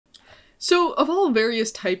So, of all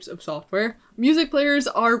various types of software, music players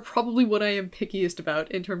are probably what I am pickiest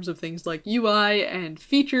about in terms of things like UI and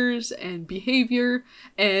features and behavior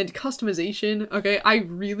and customization. Okay, I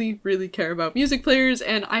really care about music players,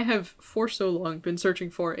 and I have for so long been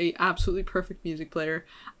searching for a absolutely perfect music player.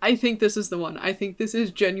 I think this is the one. I think this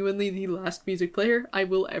is genuinely the last music player I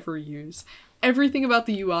will ever use. Everything about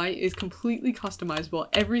the UI is completely customizable.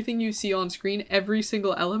 Everything you see on screen, every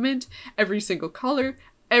single element, every single color,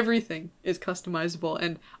 everything is customizable,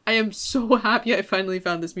 and I am so happy I finally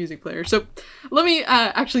found this music player. So let me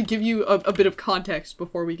actually give you a bit of context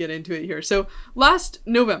before we get into it here. So last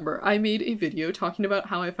November, I made a video talking about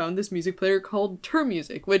how I found this music player called Term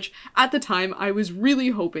Music, which at the time I was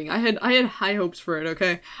really hoping, I had high hopes for it,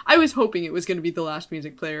 okay? I was hoping it was going to be the last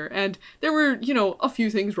music player, and there were, you know, a few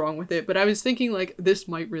things wrong with it, but I was thinking like this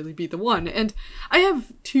might really be the one. And I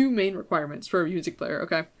have two main requirements for a music player,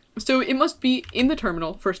 okay? So it must be in the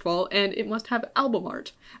terminal, first of all, and it must have album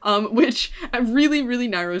art, which really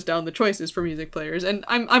narrows down the choices for music players. And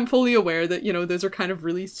I'm fully aware that, you know, those are kind of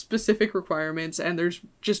really specific requirements, and there's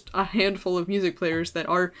just a handful of music players that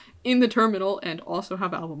are in the terminal and also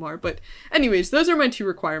have album art. But anyways, those are my two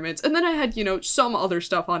requirements. And then I had, you know, some other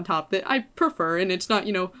stuff on top that I prefer, and it's not,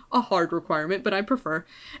 you know, a hard requirement, but I prefer.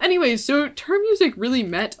 Anyways, so Term Music really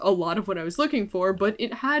met a lot of what I was looking for, but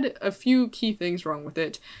it had a few key things wrong with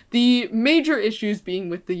it. The major issues being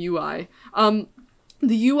with the UI.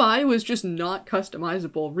 The UI was just not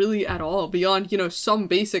customizable really at all. Beyond, you know, some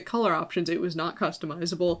basic color options, it was not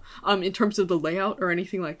customizable in terms of the layout or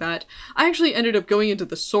anything like that. I actually ended up going into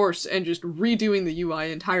the source and just redoing the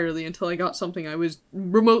UI entirely until I got something I was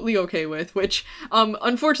remotely okay with, which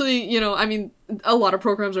unfortunately, you know, I mean, a lot of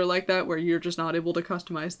programs are like that where you're just not able to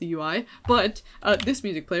customize the UI, but this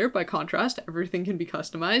music player, by contrast, everything can be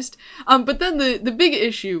customized. But then the big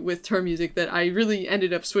issue with Term Music that I really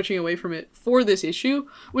ended up switching away from it for this issue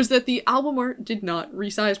was that the album art did not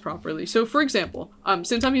resize properly. So for example,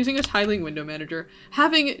 since I'm using a tiling window manager,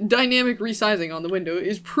 having dynamic resizing on the window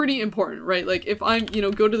is pretty important, right? Like if I'm, you know,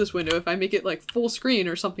 go to this window, if I make it like full screen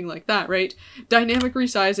or something like that, right? Dynamic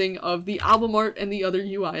resizing of the album art and the other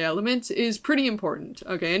UI elements is pretty important,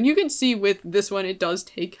 okay? And you can see with this one, it does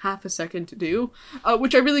take half a second to do,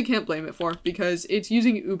 which I really can't blame it for because it's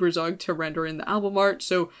using Uberzug to render in the album art,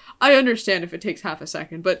 so I understand if it takes half a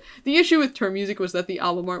second. But the issue with Term Music was that the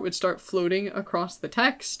album art would start floating across the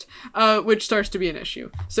text, which starts to be an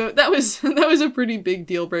issue. So that was a pretty big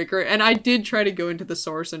deal breaker, and I did try to go into the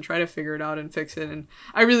source and try to figure it out and fix it, and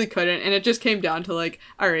I really couldn't, and it just came down to like,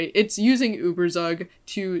 alright, it's using Uberzug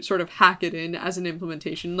to sort of hack it in as an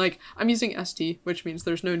implementation. Like, I'm using ST, which means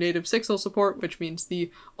there's no native Sixel support, which means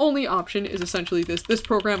the only option is essentially this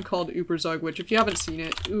program called Uberzug, which if you haven't seen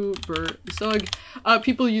it, Uberzug,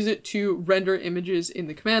 people use it to render images in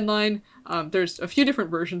the command line. There's a few different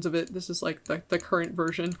versions of it. This is like the current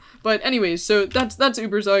version. But anyways, so that's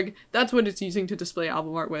Uberzug. That's what it's using to display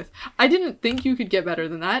album art with. I didn't think you could get better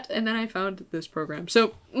than that, and then I found this program.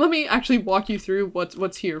 So let me actually walk you through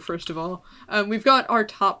what's here first of all. We've got our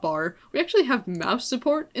top bar. We actually have mouse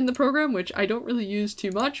support in the program, which I don't really use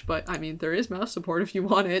too much, but I mean, there is mouse support if you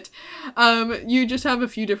want it. You just have a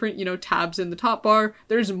few different, you know, tabs in the top bar.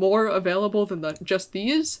 There's more available than just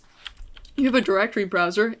these. You have a directory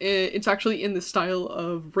browser. It's actually in the style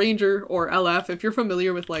of Ranger or LF. If you're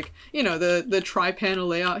familiar with, like, you know, the tri-panel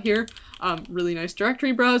layout here, really nice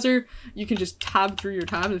directory browser. You can just tab through your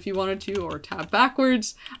tabs if you wanted to, or tab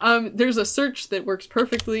backwards. There's a search that works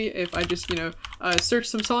perfectly. If I just, you know, search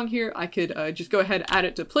some song here, I could just go ahead, add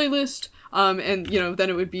it to playlist. And, you know, then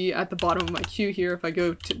it would be at the bottom of my queue here if I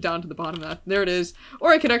go down to the bottom of that. There it is.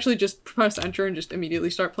 Or I could actually just press enter and just immediately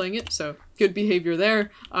start playing it. So good behavior there.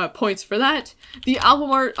 Points for that. The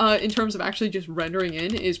album art, in terms of actually just rendering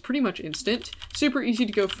in, is pretty much instant. Super easy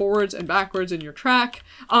to go forwards and backwards in your track.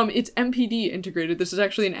 It's MPD integrated. This is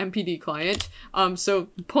actually an MPD client. So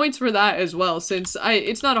points for that as well, since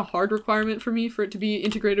it's not a hard requirement for me for it to be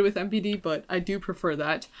integrated with MPD, but I do prefer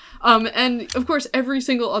that. And of course, every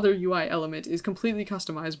single other UI element is completely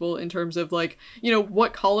customizable in terms of, like, you know,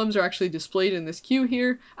 what columns are actually displayed in this queue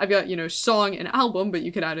here. I've got, you know, song and album, but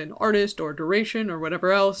you could add an artist or duration or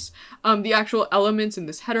whatever else. The actual elements in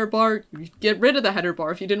this header bar, you could get rid of the header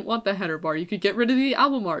bar if you didn't want the header bar. You could get rid of the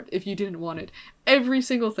album art if you didn't want it. Every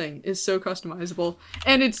single thing is so customizable,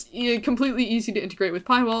 and it's completely easy to integrate with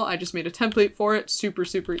Pywall. I just made a template for it, super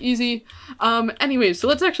easy. Anyways, so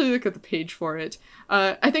let's actually look at the page for it.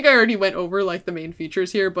 I think I already went over like the main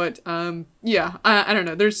features here, but yeah, I don't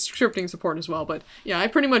know, there's scripting support as well, but yeah, I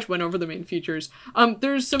pretty much went over the main features.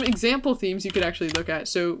 There's some example themes you could actually look at.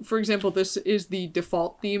 So for example, this is the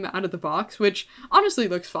default theme out of the box, which honestly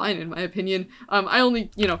looks fine in my opinion. I only,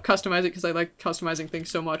 you know, customize it because I like customizing things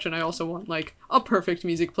so much, and I also want like a perfect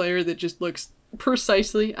music player that just looks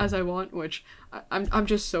precisely as I want, which I'm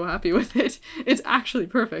just so happy with it. It's actually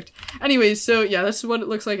perfect. Anyways, so yeah, this is what it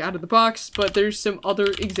looks like out of the box, but there's some other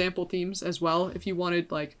example themes as well if you wanted,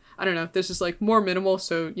 like, I don't know, this is like more minimal,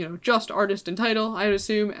 so, you know, just artist and title, I would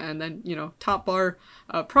assume, and then, you know, top bar,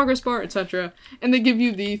 progress bar, etc. And they give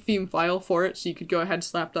you the theme file for it, so you could go ahead and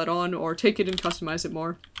slap that on or take it and customize it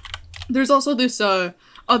more. There's also this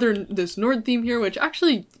this Nord theme here, which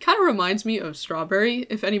actually kind of reminds me of Strawberry.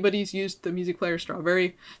 If anybody's used the music player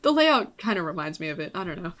Strawberry, the layout kind of reminds me of it. I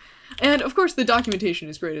don't know. And of course the documentation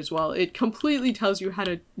is great as well. It completely tells you how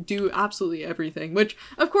to do absolutely everything, which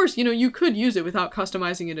of course, you know, you could use it without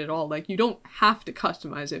customizing it at all. Like, you don't have to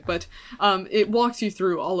customize it, but it walks you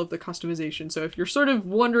through all of the customization. So if you're sort of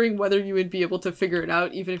wondering whether you would be able to figure it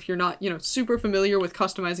out, even if you're not, you know, super familiar with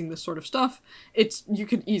customizing this sort of stuff, you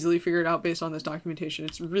could easily figure it out based on this documentation.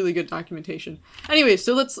 It's really good documentation. Anyway,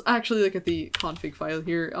 so let's actually look at the config file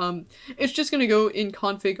here. It's just going to go in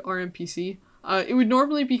config rmpc. It would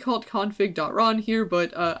normally be called config.ron here,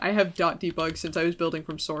 but I have .debug since I was building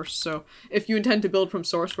from source, so if you intend to build from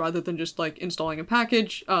source rather than just like installing a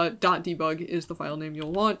package, .debug is the file name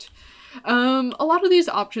you'll want. A lot of these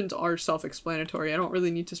options are self-explanatory. I don't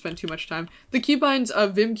really need to spend too much time. The keybinds,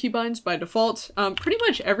 Vim keybinds by default, pretty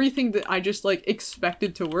much everything that I just like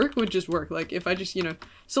expected to work would just work. Like if I just, you know,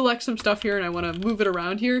 select some stuff here and I want to move it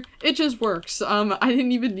around here, it just works. I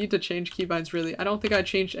didn't even need to change keybinds really. I don't think I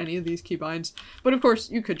changed any of these keybinds, but of course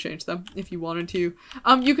you could change them if you wanted to.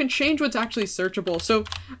 You can change what's actually searchable. So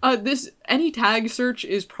any tag search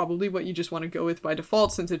is probably what you just want to go with by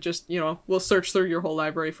default, since it just, you know, will search through your whole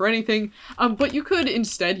library for anything. But you could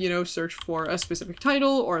instead, you know, search for a specific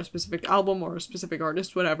title or a specific album or a specific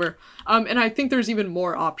artist, whatever. And I think there's even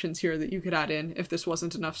more options here that you could add in if this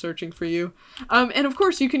wasn't enough searching for you. And of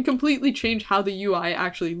course you can completely change how the UI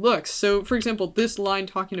actually looks. So for example, this line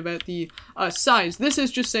talking about the size, this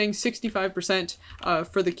is just saying 65%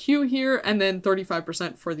 for the queue here and then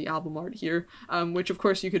 35% for the album art here, which of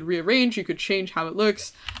course you could rearrange, you could change how it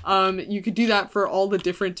looks. You could do that for all the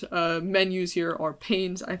different menus here, or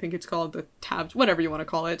panes, I think it's called, the tabs, whatever you want to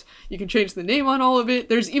call it. You can change the name on all of it.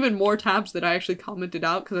 There's even more tabs that I actually commented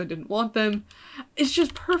out because I didn't want them. It's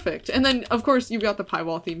just perfect. And then of course you've got the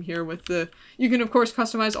Pywall theme here with you can of course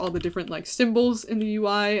customize all the different like symbols in the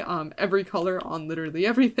UI, every color on literally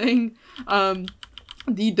everything.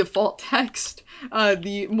 The default text,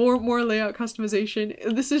 the more layout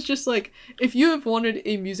customization. This is just like, if you have wanted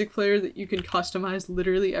a music player that you can customize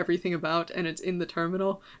literally everything about and it's in the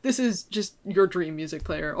terminal, this is just your dream music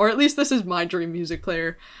player, or at least this is my dream music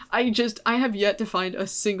player. I have yet to find a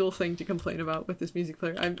single thing to complain about with this music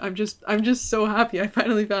player. I'm just so happy I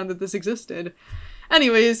finally found that this existed.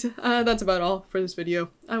 Anyways, that's about all for this video.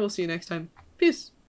 I will see you next time. Peace!